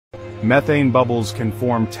Methane bubbles can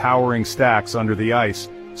form towering stacks under the ice,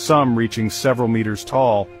 some reaching several meters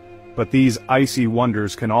tall, but these icy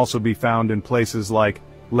wonders can also be found in places like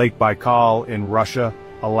Lake Baikal in Russia,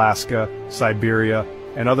 Alaska, Siberia,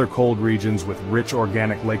 and other cold regions with rich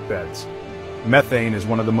organic lake beds. Methane is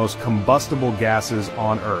one of the most combustible gases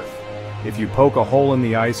on Earth. If you poke a hole in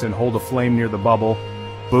the ice and hold a flame near the bubble,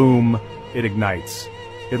 boom, it ignites.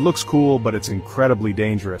 It looks cool, but it's incredibly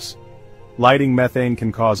dangerous. Lighting methane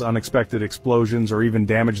can cause unexpected explosions or even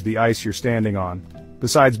damage the ice you're standing on.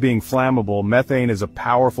 Besides being flammable, methane is a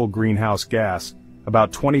powerful greenhouse gas,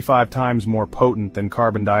 about 25 times more potent than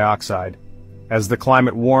carbon dioxide. As the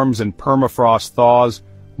climate warms and permafrost thaws,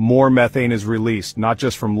 more methane is released, not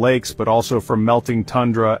just from lakes but also from melting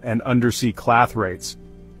tundra and undersea clathrates.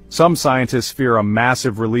 Some scientists fear a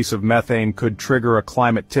massive release of methane could trigger a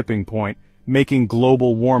climate tipping point, making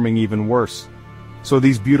global warming even worse. So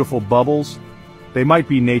these beautiful bubbles, they might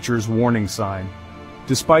be nature's warning sign.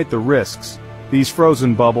 Despite the risks, these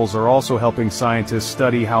frozen bubbles are also helping scientists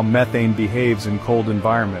study how methane behaves in cold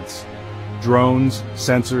environments. Drones,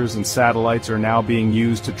 sensors, and satellites are now being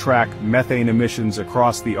used to track methane emissions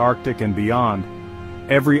across the Arctic and beyond.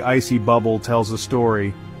 Every icy bubble tells a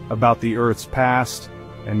story about the Earth's past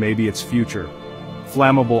and maybe its future.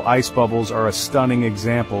 Flammable ice bubbles are a stunning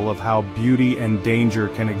example of how beauty and danger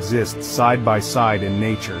can exist side by side in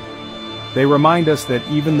nature. They remind us that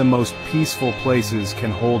even the most peaceful places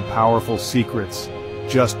can hold powerful secrets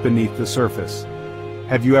just beneath the surface.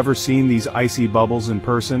 Have you ever seen these icy bubbles in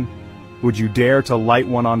person? Would you dare to light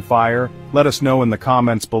one on fire? Let us know in the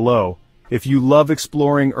comments below. If you love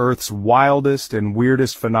exploring Earth's wildest and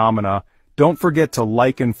weirdest phenomena, don't forget to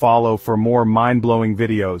like and follow for more mind-blowing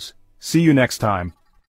videos. See you next time.